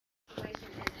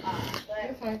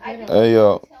Hey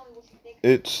yo,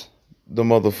 it's the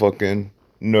motherfucking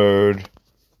nerd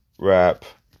rap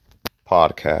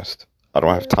podcast. I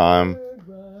don't have time.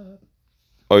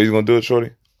 Oh, you gonna do it, Shorty?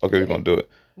 Okay, we're gonna do it.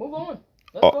 Move on.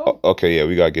 Let's go. Okay, yeah,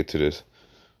 we gotta get to this.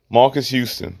 Marcus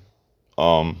Houston,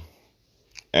 and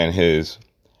his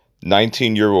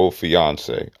 19-year-old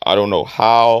fiance. I don't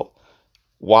know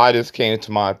why this came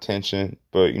to my attention,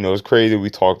 but it's crazy. We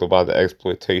talked about the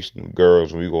exploitation of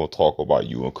girls, and we gonna talk about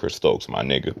you and Chris Stokes, my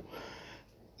nigga.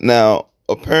 Now,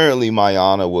 apparently,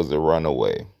 Mayana was a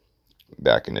runaway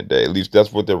back in the day. At least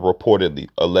that's what they're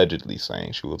allegedly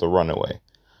saying. She was a runaway.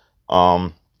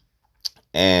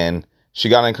 And she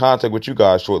got in contact with you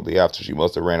guys shortly after. She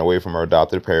must have ran away from her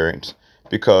adopted parents,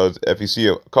 because if you see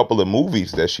a couple of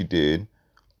movies that she did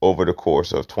over the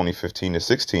course of 2015 to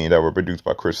 16 that were produced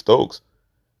by Chris Stokes,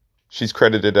 she's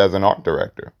credited as an art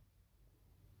director.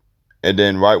 And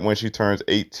then right when she turns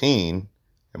 18,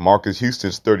 and Marcus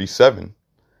Houston's 37,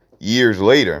 years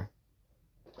later,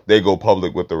 they go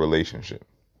public with the relationship.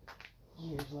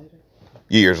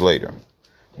 Years later.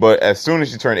 But as soon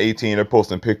as she turned 18, they're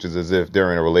posting pictures as if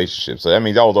they're in a relationship. So that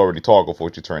means y'all was already talking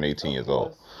before she turned 18 years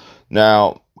old.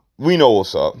 Now, we know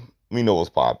what's up. We know what's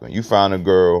popping. You found a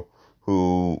girl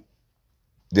who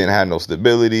didn't have no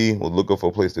stability, was looking for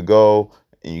a place to go,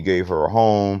 and you gave her a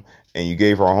home, and you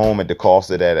gave her a home at the cost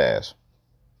of that ass.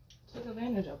 Took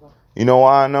advantage of her. You know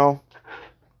why I know?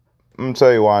 I'm going to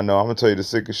tell you why I know. I'm going to tell you the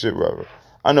sickest shit ever.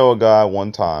 I know a guy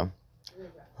one time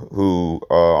who,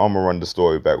 I'm going to run the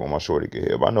story back when my shorty get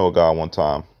here, but I know a guy one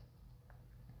time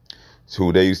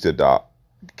who they used to adopt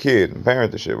kid and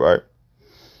parent the shit, right?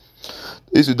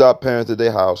 They used to adopt parents at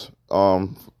their house,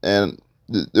 and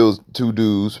there was two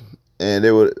dudes, and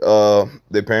they would,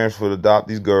 their parents would adopt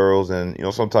these girls, and,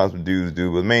 sometimes the dudes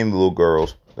do, but mainly little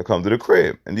girls that come to the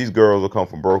crib. And these girls will come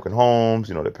from broken homes,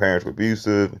 their parents were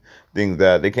abusive, things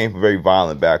that they came from very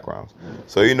violent backgrounds.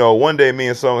 So, one day me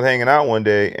and son was hanging out one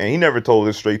day, and he never told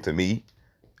this straight to me.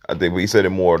 I think he said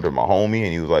it more to my homie,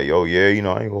 and he was like, yo, yeah, I ain't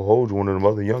gonna hold you, one of them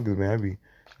other youngest, man. I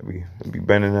be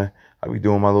bending that, I be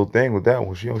doing my little thing with that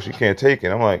one. She can't take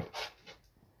it. I'm like,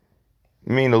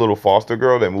 you mean the little foster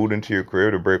girl that moved into your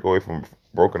crib to break away from a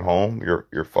broken home?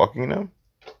 You're fucking them?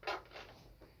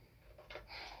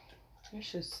 That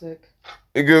shit's sick.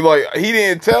 Because, he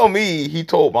didn't tell me. He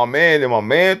told my man, and my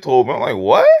man told me. I'm like,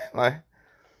 what? Like,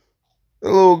 the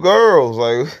little girls,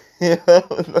 what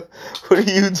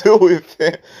do you do with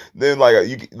them? Then,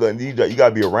 you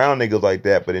gotta be around niggas like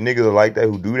that. But the niggas are like that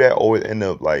who do that always end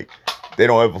up, they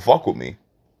don't ever fuck with me.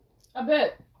 I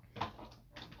bet.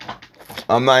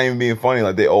 I'm not even being funny.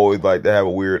 They always, they have a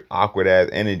weird, awkward-ass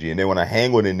energy. And then when I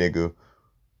hang with a nigga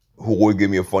who would give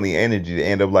me a funny energy, they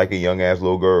end up liking young-ass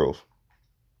little girls.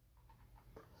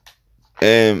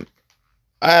 And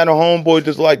I had a homeboy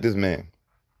just like this man,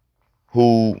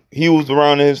 who he was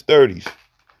around in his 30s,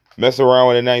 messing around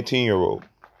with a 19-year-old.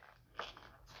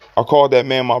 I called that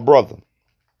man my brother.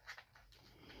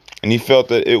 And he felt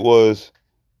that it was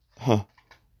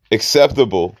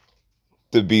acceptable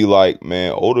to be like,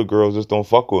 man, older girls just don't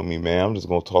fuck with me, man. I'm just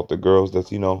going to talk to girls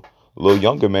that's, a little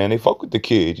younger, man. They fuck with the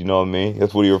kid, you know what I mean?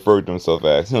 That's what he referred to himself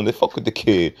as. They fuck with the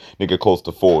kid, nigga close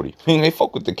to 40. They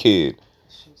fuck with the kid.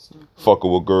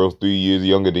 Fucking with girls 3 years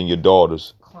younger than your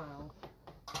daughters. Clown.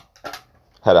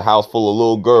 Had a house full of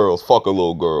little girls. Fucking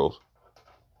little girls.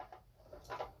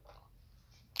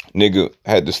 Nigga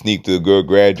had to sneak to a girl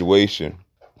graduation.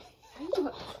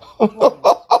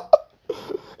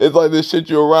 It's like this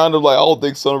shit you around them. I don't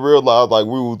think some realized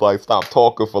we would stop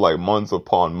talking for months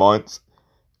upon months.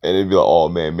 And they'd be like, oh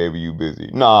man, maybe you busy.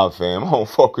 Nah, fam, I don't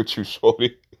fuck with you,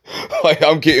 shorty.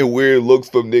 I'm getting weird looks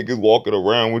from niggas walking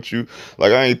around with you. I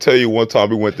ain't tell you one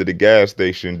time we went to the gas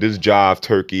station. This jive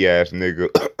turkey ass nigga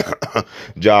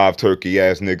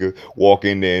walk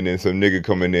in there, and then some nigga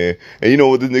come in there. And you know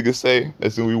what this nigga say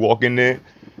as soon as we walk in there?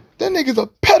 That nigga's a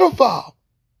pedophile.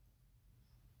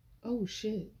 Oh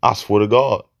shit. I swear to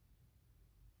God.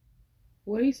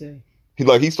 What'd he say?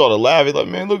 He started laughing.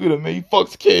 Man, look at him, man. He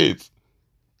fucks kids.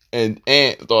 And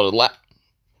Ant started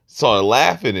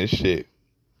laughing and shit.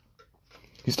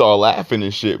 He started laughing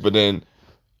and shit, but then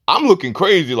I'm looking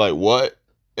crazy, what?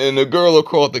 And the girl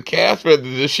across the cast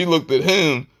register, she looked at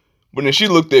him, but then she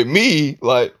looked at me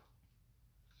bitch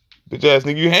ass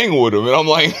nigga, you hanging with him. And I'm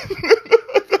like, I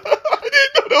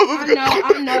didn't know that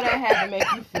was I know that had to make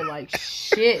you feel like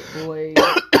shit, boy.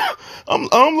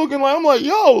 I'm looking I'm like,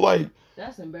 yo,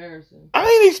 that's embarrassing. I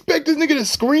ain't expect this nigga to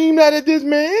scream that at this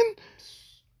man.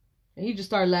 And he just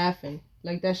started laughing.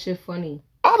 That shit funny.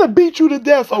 I'd have beat you to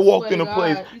death if I walked in a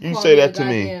place. You say that to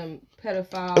me.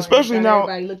 Pedophile. Especially now.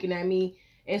 Everybody looking at me.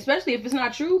 especially if it's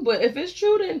not true. But if it's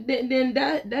true, then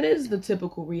that is the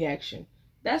typical reaction.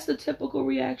 That's the typical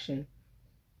reaction.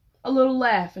 A little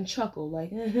laugh and chuckle, like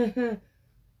we're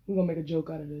gonna make a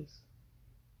joke out of this.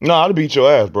 No, I'd beat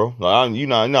your ass, bro. Like, you're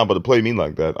not about to play me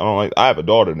like that. I don't like. I have a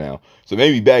daughter now, so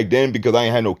maybe back then because I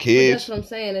ain't had no But kids. that's what I'm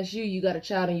saying. That's you. You got a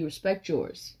child and you respect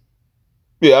yours.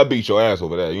 Yeah, I beat your ass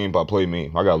over that. You ain't about to play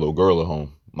me. I got a little girl at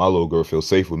home. My little girl feels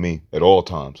safe with me at all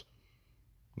times.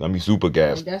 Got me super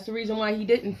gassed. And that's the reason why he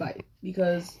didn't fight,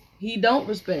 because he don't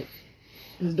respect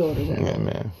his daughter. Yeah,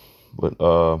 man. But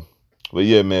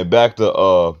yeah, man. Back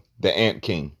to the Ant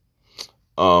King.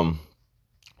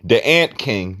 The Ant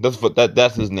King.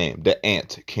 That's his name. The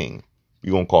Ant King.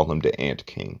 You gonna call him the Ant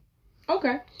King?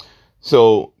 Okay.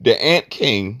 So the Ant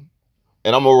King.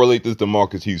 And I'm gonna relate this to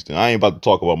Marcus Houston. I ain't about to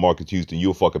talk about Marcus Houston.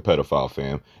 You a fucking pedophile,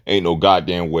 fam. Ain't no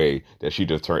goddamn way that she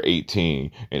just turned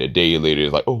 18 and a day later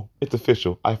it's like, oh, it's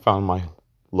official. I found my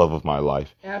love of my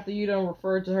life. After you done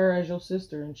referred to her as your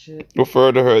sister and shit.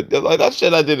 Refer to her like that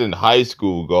shit I did in high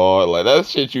school, God. Like that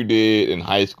shit you did in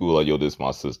high school. Like, yo, this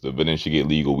my sister. But then she get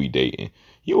legal, we dating.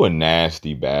 You a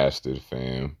nasty bastard,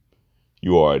 fam.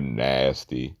 You are a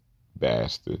nasty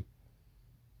bastard.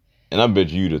 And I bet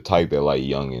you the type that like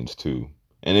youngins too.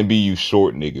 And it be you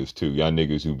short niggas too. Y'all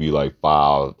niggas who be like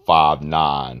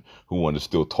 5'9", who want to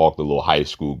still talk to little high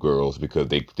school girls because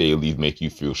they at least make you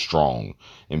feel strong.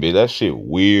 And be that shit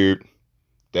weird.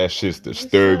 That shit's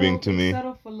disturbing to me.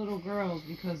 Settle for little girls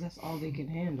because that's all they can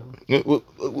handle.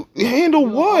 Handle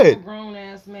what? You're a grown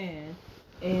ass man.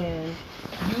 And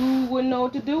you wouldn't know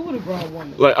what to do with a grown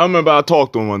woman. Like, I remember I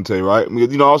talked to him one day, right?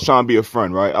 Because, I was trying to be a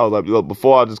friend, right? I was like, look,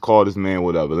 before I just call this man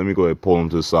whatever, let me go ahead and pull him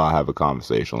to the side, have a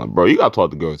conversation. Like, bro, you gotta talk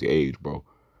to girls your age, bro.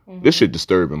 Mm-hmm. This shit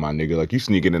disturbing, my nigga. Like, you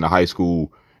sneaking into high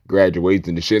school graduates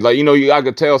and the shit. Like, I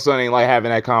could tell son ain't like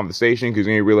having that conversation because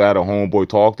he ain't really had a homeboy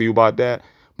talk to you about that.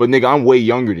 But, nigga, I'm way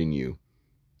younger than you.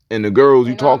 And the girls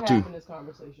you talk to.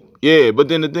 Yeah, but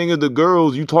then the thing is, the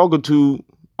girls you talking to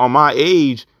are my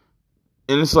age.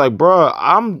 And it's like, bruh,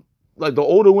 I'm like the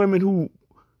older women who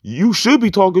you should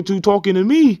be talking to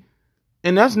me.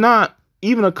 And that's not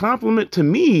even a compliment to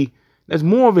me. That's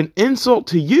more of an insult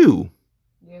to you.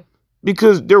 Yeah.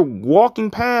 Because they're walking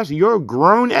past your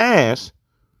grown ass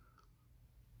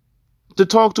to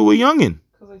talk to a youngin'.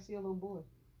 Because I see a little boy.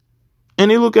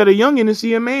 And they look at a youngin' and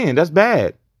see a man. That's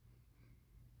bad.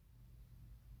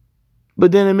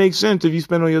 But then it makes sense if you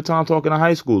spend all your time talking to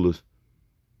high schoolers.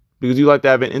 Because you like to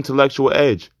have an intellectual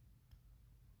edge.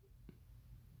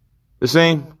 The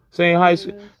same high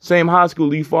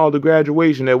school you followed the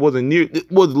graduation that it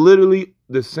was literally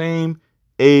the same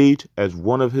age as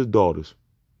one of his daughters.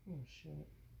 Oh, shit.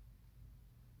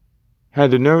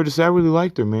 Had the nerve to say, I really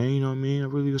liked her, man. You know what I mean? I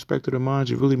really respected her mind.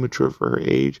 She really matured for her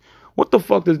age. What the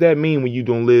fuck does that mean when you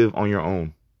don't live on your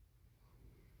own?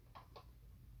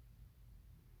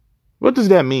 What does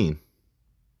that mean?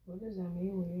 What does that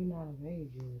mean when you're not of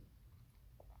age yet?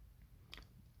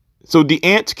 So the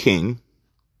Ant King,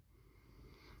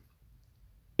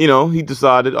 he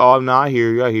decided, oh, no, I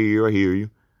hear you.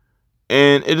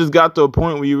 And it just got to a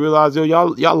point where you realize, yo,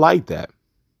 y'all like that.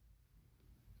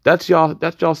 That's y'all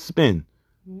spin.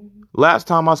 Mm-hmm. Last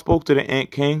time I spoke to the Ant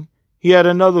King, he had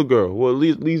another girl. Well, at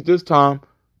least this time,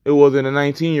 it wasn't a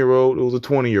 19-year-old, it was a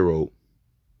 20-year-old.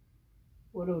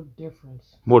 What a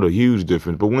difference. What a huge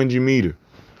difference. But when'd you meet her?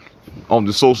 On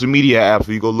the social media apps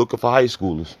where you go looking for high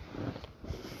schoolers.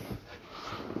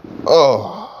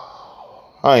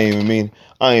 Oh, I ain't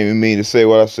even mean to say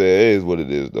what I said. It is what it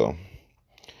is, though.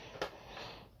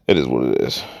 It is what it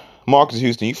is. Marcus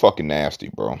Houston, you fucking nasty,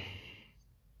 bro.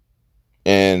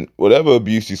 And whatever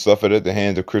abuse you suffered at the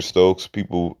hands of Chris Stokes,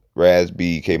 people, Raz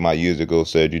B came out years ago,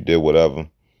 said you did whatever.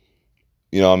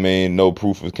 You know what I mean? No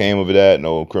proof came of that,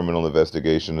 no criminal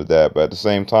investigation of that. But at the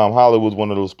same time, Hollywood's one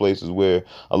of those places where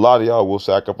a lot of y'all will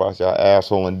sacrifice y'all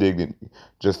asshole and dignity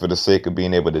just for the sake of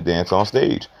being able to dance on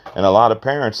stage. And a lot of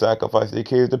parents sacrifice their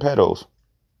kids to pedos.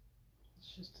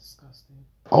 It's just disgusting.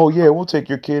 Oh, yeah, we'll take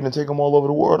your kid and take them all over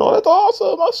the world. Oh, that's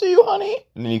awesome. I'll see you, honey.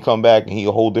 And then you come back and he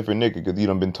a whole different nigga because he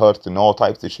done been touched and all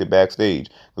types of shit backstage.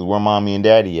 Because where mommy and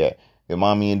daddy at? If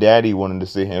mommy and daddy wanted to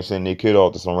sit here and send their kid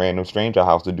off to some random stranger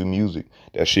house to do music.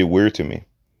 That shit weird to me.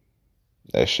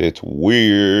 That shit's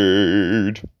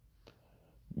weird.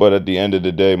 But at the end of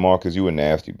the day, Marcus, you a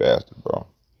nasty bastard, bro.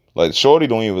 Like, shorty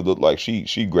don't even look like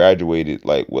she graduated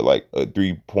like with like a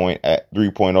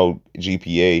 3.0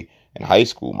 GPA in high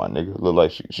school, my nigga. Look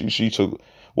like she took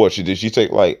what she did. She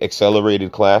take like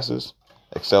accelerated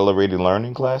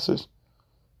learning classes.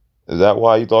 Is that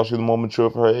why you thought she was more mature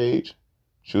for her age?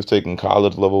 She was taking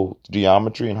college level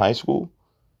geometry in high school.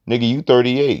 Nigga, you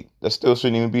 38. That still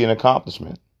shouldn't even be an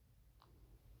accomplishment.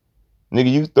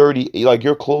 Nigga, you 30, like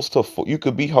you're close to, you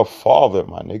could be her father,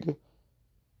 my nigga.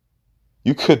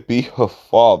 You could be her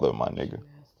father, my nigga.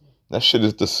 That shit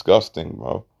is disgusting,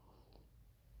 bro.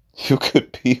 You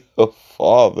could be her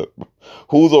father.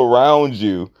 Who's around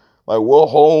you? Like, what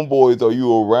homeboys are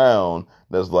you around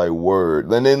that's like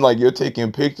word? And then, like, you're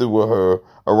taking pictures with her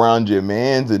around your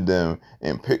mans and them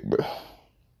and pick.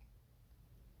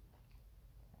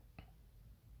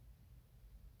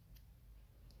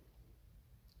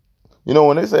 You know,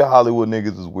 when they say Hollywood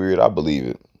niggas is weird, I believe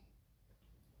it.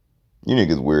 You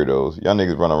niggas weirdos. Y'all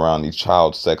niggas run around these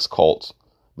child sex cults.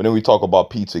 But then we talk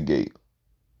about Pizzagate.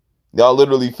 Y'all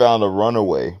literally found a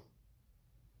runaway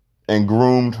and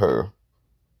groomed her.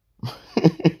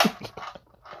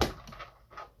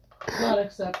 Not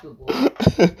acceptable.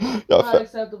 Y'all Not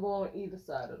acceptable on either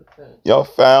side of the fence. Y'all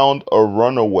found a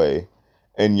runaway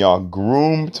and y'all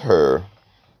groomed her.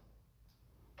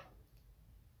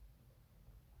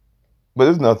 But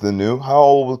it's nothing new. How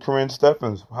old was Corinne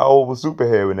Stephens? How old was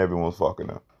Superhead when everyone was fucking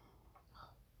her?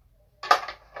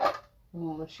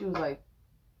 She was like,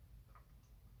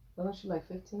 wasn't she like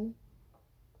 15?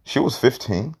 She was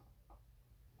 15.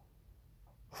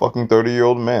 Fucking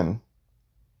 30-year-old men.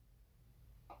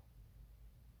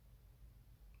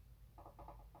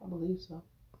 I believe so.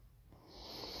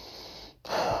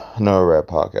 Another rap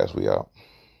podcast. We out.